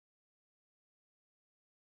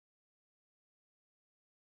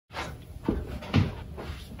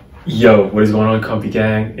Yo, what is going on, Comfy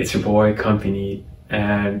Gang? It's your boy, Comfy NEET,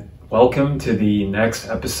 and welcome to the next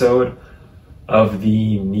episode of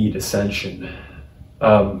the NEET Ascension.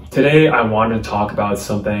 Today, I wanted to talk about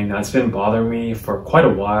something that's been bothering me for quite a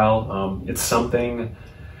while. It's something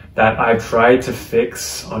that I've tried to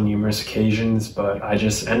fix on numerous occasions, but I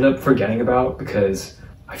just end up forgetting about because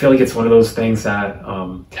I feel like it's one of those things that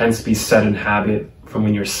tends to be set in habit from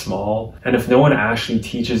when you're small. And if no one actually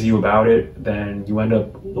teaches you about it, then you end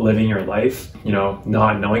up living your life, not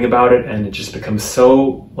knowing about it. And it just becomes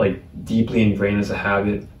so deeply ingrained as a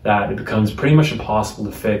habit that it becomes pretty much impossible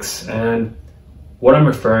to fix. And what I'm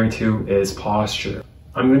referring to is posture.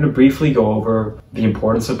 I'm going to briefly go over the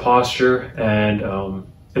importance of posture and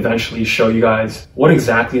eventually show you guys what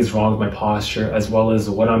exactly is wrong with my posture, as well as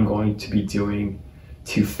what I'm going to be doing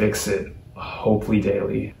to fix it, hopefully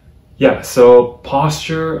daily. Yeah, so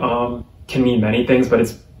posture can mean many things, but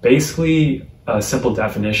it's basically a simple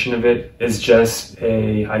definition of it is just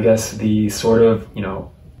the sort of,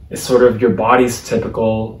 it's sort of your body's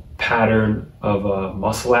typical pattern of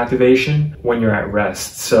muscle activation when you're at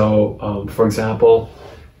rest. So for example,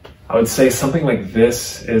 I would say something like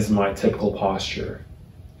this is my typical posture.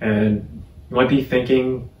 And you might be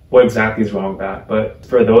thinking, what exactly is wrong with that? But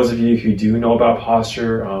for those of you who do know about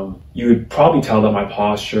posture, you would probably tell that my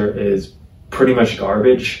posture is pretty much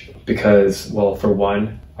garbage because, well, for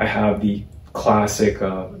one, I have the classic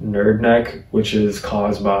nerd neck, which is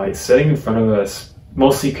caused by sitting in front of a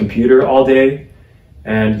mostly computer all day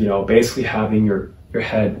and, basically having your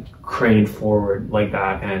head craned forward like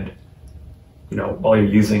that and, while you're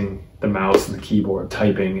using the mouse and the keyboard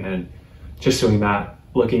typing and just doing that,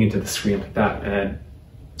 looking into the screen like that. And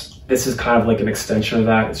this is kind of like an extension of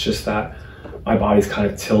that. It's just that my body's kind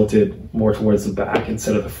of tilted more towards the back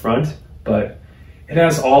instead of the front, but it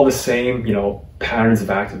has all the same, patterns of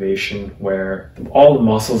activation where all the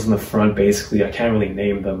muscles in the front, basically, I can't really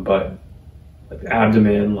name them, but like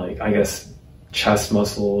abdomen, chest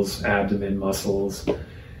muscles, abdomen muscles,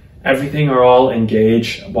 everything are all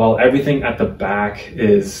engaged, while everything at the back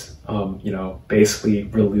is, basically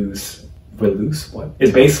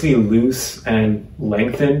basically loose and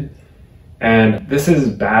lengthened. And this is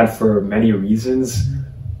bad for many reasons.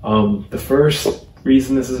 The first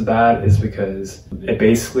reason this is bad is because it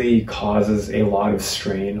basically causes a lot of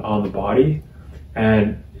strain on the body,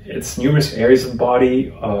 and it's numerous areas of the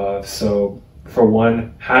body. So for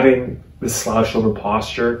one, having this slouched over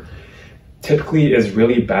posture typically is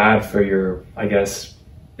really bad for your,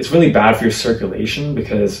 it's really bad for your circulation,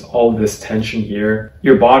 because all of this tension here,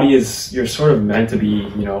 you're sort of meant to be,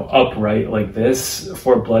 upright like this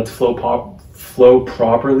for blood to flow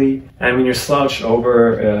properly. And when you're slouched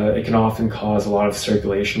over, it can often cause a lot of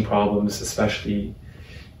circulation problems, especially,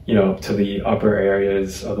 to the upper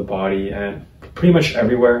areas of the body and pretty much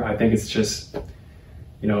everywhere. I think it's just,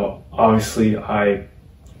 obviously I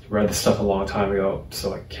read this stuff a long time ago,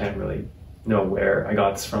 so I can't really know where I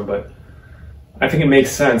got this from, but I think it makes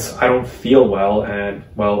sense. I don't feel well, and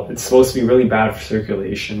well, it's supposed to be really bad for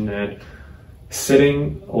circulation, and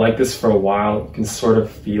sitting like this for a while, you can sort of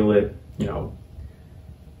feel it,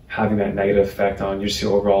 having that negative effect on just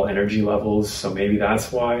your overall energy levels. So maybe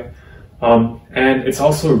that's why. And it's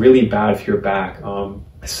also really bad for your back.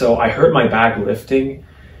 So I hurt my back lifting,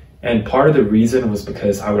 and part of the reason was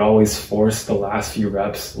because I would always force the last few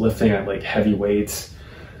reps lifting at heavy weights.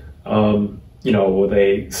 With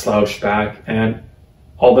a slouched back. And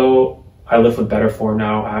although I lift with better form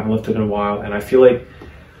now, I haven't lifted in a while, and I feel like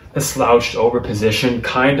the slouched over position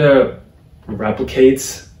kind of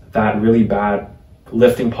replicates that really bad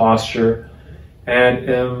lifting posture.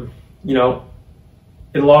 And,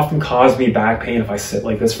 it'll often cause me back pain if I sit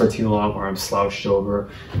like this for too long or I'm slouched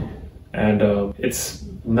over. And it's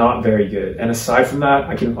not very good. And aside from that,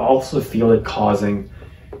 I can also feel it causing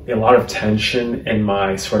a lot of tension in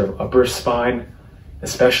my sort of upper spine,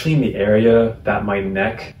 especially in the area that my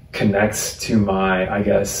neck connects to my,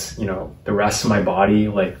 the rest of my body,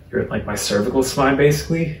 like my cervical spine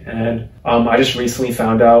basically. And I just recently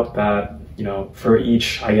found out that, for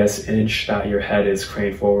each, inch that your head is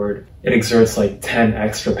craned forward, it exerts 10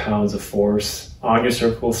 extra pounds of force on your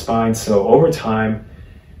cervical spine. So over time,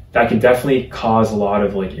 that could definitely cause a lot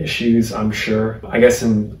of issues, I'm sure.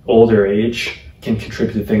 In older age, can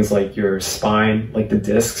contribute to things like your spine, like the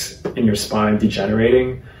discs in your spine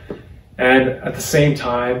degenerating. And at the same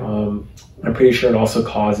time, I'm pretty sure it also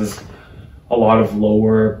causes a lot of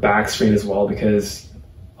lower back strain as well, because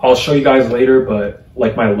I'll show you guys later, but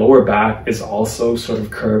my lower back is also sort of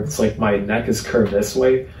curved. It's like my neck is curved this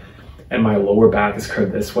way and my lower back is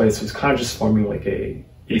curved this way. So it's kind of just forming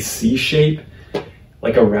a C shape,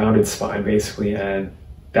 like a rounded spine basically. And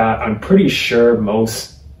that I'm pretty sure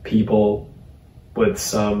most people with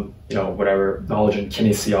some, whatever knowledge in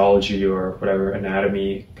kinesiology or whatever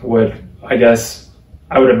anatomy would,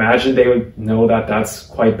 I would imagine they would know that that's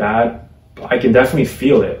quite bad. I can definitely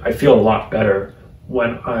feel it. I feel a lot better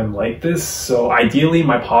when I'm like this. So ideally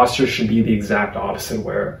my posture should be the exact opposite,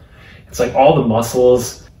 where it's like all the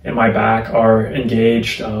muscles in my back are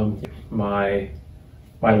engaged. My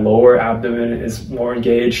lower abdomen is more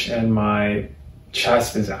engaged and my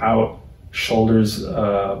chest is out, shoulders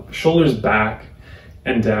back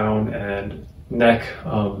and down, and neck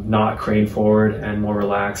not craned forward and more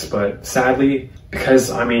relaxed. But sadly,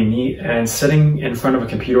 because I'm a NEET and sitting in front of a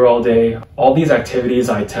computer all day, all these activities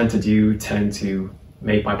I tend to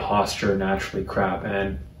make my posture naturally crap.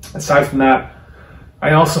 And aside from that,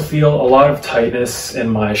 I also feel a lot of tightness in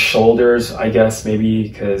my shoulders, I guess maybe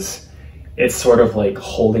because it's sort of like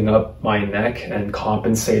holding up my neck and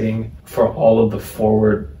compensating for all of the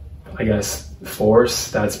forward, force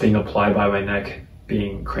that's being applied by my neck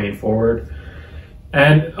being craned forward.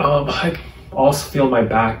 And I also feel my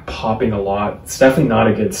back popping a lot. It's definitely not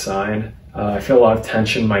a good sign. I feel a lot of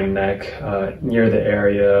tension in my neck near the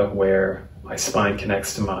area where my spine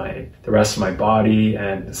connects to the rest of my body,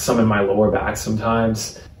 and some in my lower back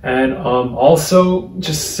sometimes. And also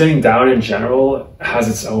just sitting down in general has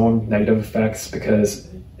its own negative effects, because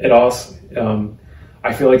it also,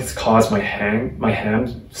 I feel like it's caused my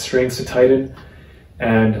hamstrings to tighten,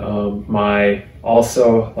 and my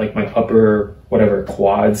upper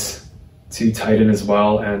quads to tighten as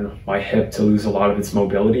well, and my hip to lose a lot of its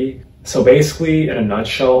mobility. So basically, in a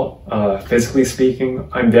nutshell, physically speaking,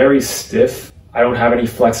 I'm very stiff. I don't have any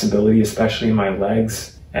flexibility, especially in my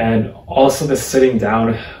legs. And also the sitting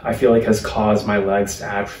down, I feel like, has caused my legs to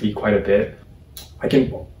atrophy quite a bit. I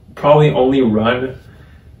can probably only run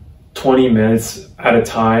 20 minutes at a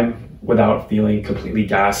time without feeling completely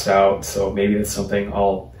gassed out. So maybe that's something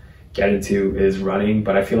I'll get into, is running,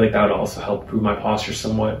 but I feel like that would also help improve my posture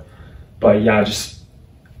somewhat. But yeah, just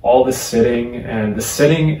all the sitting and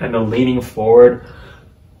the leaning forward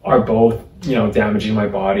are both, damaging my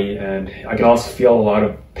body. And I can also feel a lot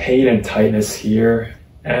of pain and tightness here.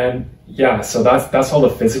 And yeah, so that's all the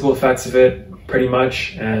physical effects of it, pretty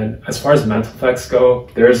much. And as far as mental effects go,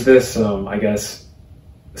 there's this,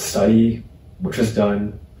 study which was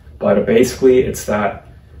done, but basically it's that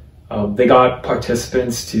they got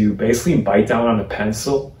participants to basically bite down on a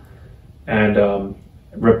pencil and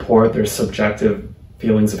report their subjective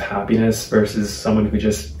feelings of happiness versus someone who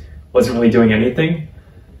just wasn't really doing anything.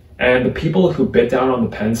 And the people who bit down on the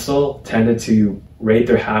pencil tended to rate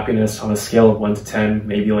their happiness on a scale of 1 to 10,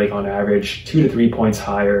 maybe like on average 2 to 3 points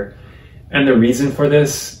higher. And the reason for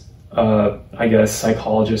this,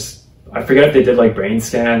 psychologists, I forget if they did like brain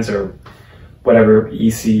scans or whatever,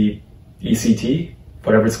 ECT,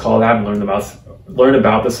 whatever it's called. I haven't learned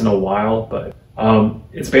about this in a while, but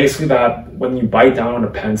it's basically that when you bite down on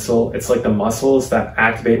a pencil, it's like the muscles that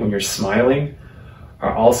activate when you're smiling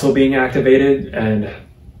are also being activated. And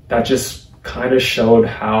that just kind of showed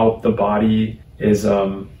how the body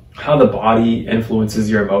influences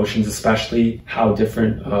your emotions, especially how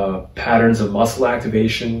different patterns of muscle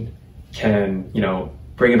activation can,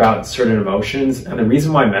 bring about certain emotions. And the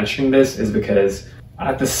reason why I'm mentioning this is because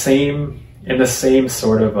in the same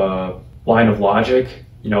sort of line of logic,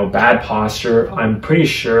 bad posture, I'm pretty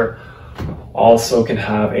sure also can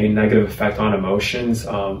have a negative effect on emotions.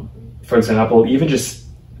 For example, even just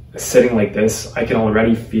sitting like this, I can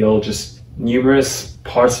already feel just numerous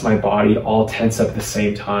parts of my body all tense up at the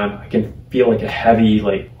same time. I can feel like a heavy,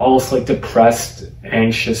 almost like depressed,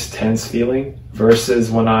 anxious, tense feeling, versus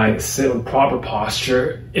when I sit in proper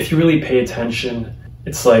posture. If you really pay attention,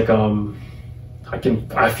 it's like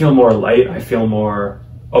I feel more light, I feel more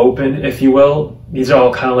open, if you will. These are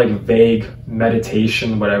all kind of like vague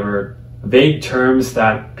meditation, whatever, vague terms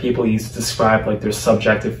that people use to describe like their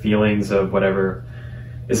subjective feelings of whatever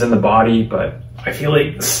is in the body. But I feel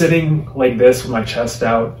like sitting like this with my chest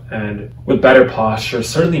out and with better posture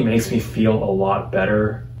certainly makes me feel a lot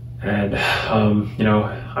better. And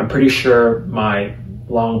I'm pretty sure my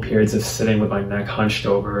long periods of sitting with my neck hunched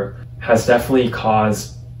over has definitely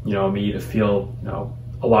caused me to feel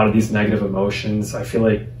a lot of these negative emotions. I feel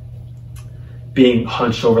like being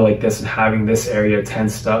hunched over like this and having this area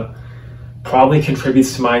tensed up probably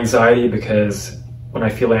contributes to my anxiety, because when I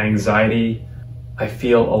feel anxiety, I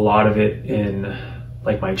feel a lot of it in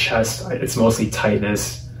like my chest. It's mostly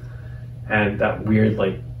tightness and that weird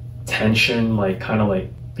tension, kind of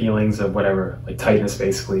feelings of whatever, tightness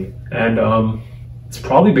basically. And it's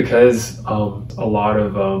probably because a lot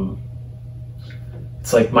of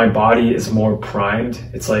it's like my body is more primed.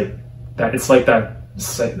 It's like that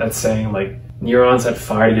that's saying like neurons that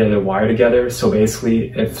fire together wire together. So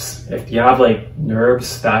basically, if you have like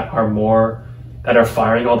nerves that are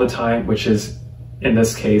firing all the time, which is in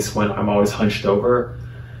this case when I'm always hunched over,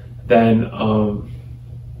 then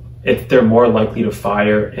if they're more likely to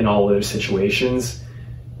fire in all other situations,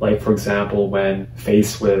 like for example when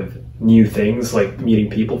faced with new things like meeting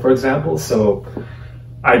people, for example. So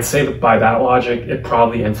I'd say that by that logic, it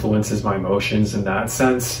probably influences my emotions in that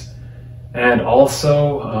sense. And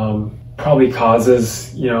also probably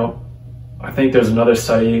causes, you know, I think there's another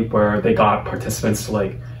study where they got participants to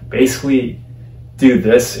like basically do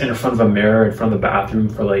this in front of a mirror in front of the bathroom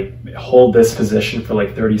for like, hold this position for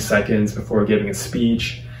like 30 seconds before giving a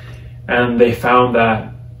speech. And they found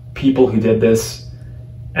that people who did this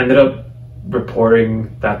ended up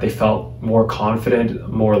reporting that they felt more confident,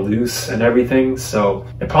 more loose and everything. So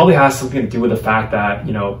it probably has something to do with the fact that,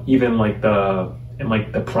 you know, even like in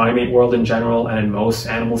like the primate world in general and in most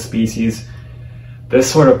animal species,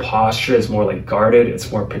 this sort of posture is more like guarded,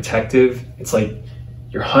 it's more protective. It's like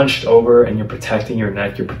you're hunched over and you're protecting your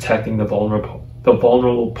neck, you're protecting the vulnerable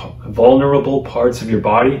parts of your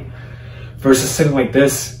body, versus sitting like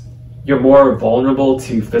this, you're more vulnerable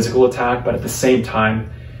to physical attack, but at the same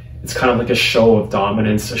time, it's kind of like a show of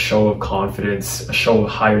dominance, a show of confidence, a show of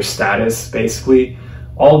higher status, basically.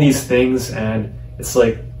 All these things, and it's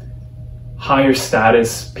like higher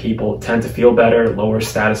status people tend to feel better, lower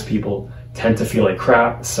status people tend to feel like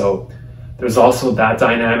crap. So there's also that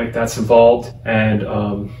dynamic that's involved.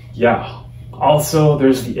 And yeah, also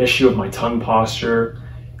there's the issue of my tongue posture,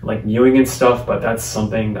 like mewing and stuff, but that's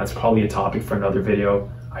something that's probably a topic for another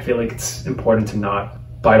video. I feel like it's important to not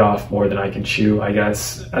bite off more than I can chew, I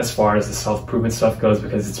guess, as far as the self-improvement stuff goes,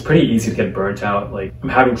 because it's pretty easy to get burnt out. Like I'm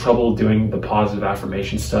having trouble doing the positive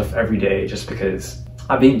affirmation stuff every day just because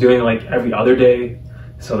I've been doing like every other day,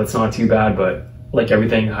 so that's not too bad. But like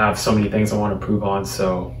everything, I have so many things I want to improve on,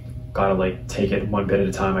 so gotta like take it one bit at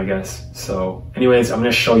a time, I guess. So anyways, I'm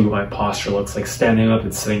gonna show you what my posture looks like standing up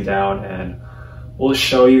and sitting down, and we'll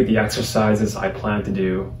show you the exercises I plan to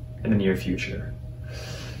do in the near future.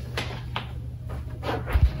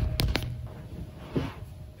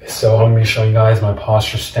 So I'm going to be showing you guys my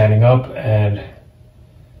posture standing up and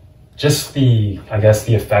just the, I guess,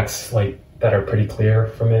 the effects like that are pretty clear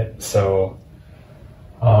from it. So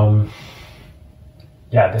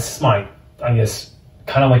yeah, this is my, I guess,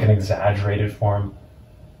 kind of like an exaggerated form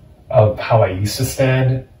of how I used to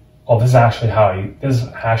stand. Well, this is actually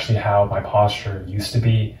how my posture used to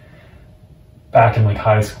be back in like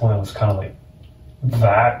high school, and it was kind of like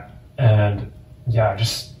that. And yeah,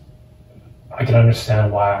 I can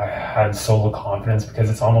understand why I had so little confidence, because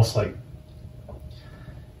it's almost like,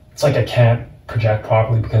 it's like I can't project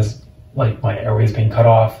properly because like my airway is being cut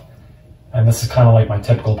off. And this is kind of like my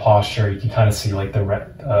typical posture. You can kind of see like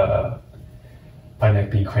my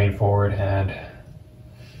neck being craned forward, and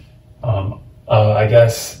I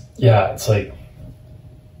guess, yeah, it's like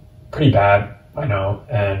pretty bad, I know.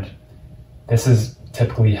 And this is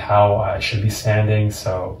typically how I should be standing.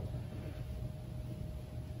 So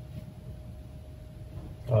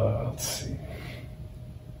let's see.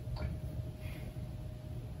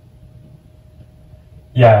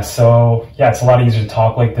 Yeah, so yeah, it's a lot easier to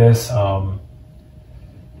talk like this.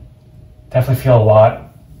 Definitely feel a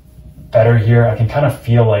lot better here. I can kind of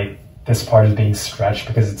feel like this part is being stretched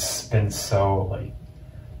because it's been so like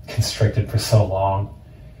constricted for so long.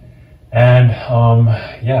 And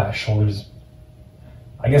yeah, shoulders,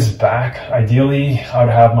 I guess back. Ideally, I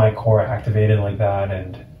would have my core activated like that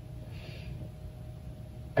and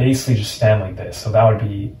basically just stand like this. So that would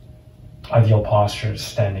be ideal posture,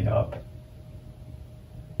 standing up.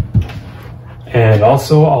 And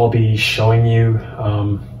also I'll be showing you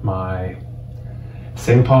my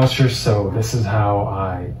sitting posture. So this is how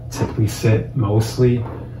I typically sit mostly.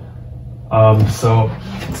 So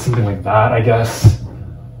something like that, I guess.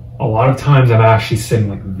 A lot of times I'm actually sitting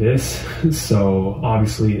like this. So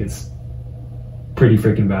obviously it's pretty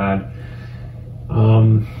freaking bad.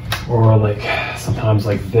 Or like sometimes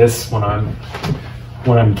like this when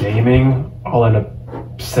I'm gaming, I'll end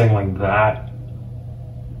up sitting like that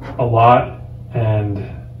a lot. And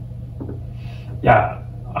yeah,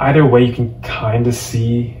 either way you can kind of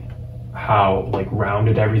see how like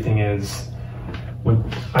rounded everything is. When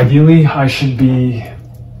ideally I should be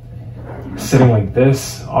sitting like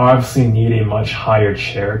this. I obviously need a much higher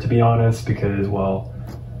chair, to be honest, because, well,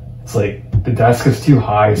 it's like the desk is too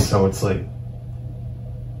high, so it's like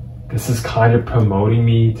this is kind of promoting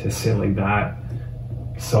me to sit like that.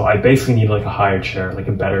 So I basically need like a higher chair, like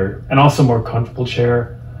a better and also more comfortable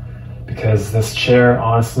chair, because this chair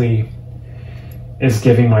honestly is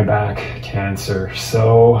giving my back cancer.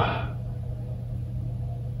 So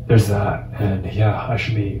there's that. And yeah, I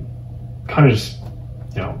should be kind of just,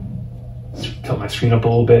 tilt my screen up a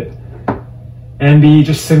little bit and be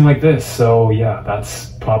just sitting like this. So yeah,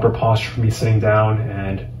 that's proper posture for me sitting down.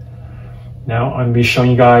 And now I'm going to be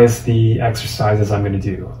showing you guys the exercises I'm going to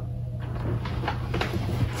do.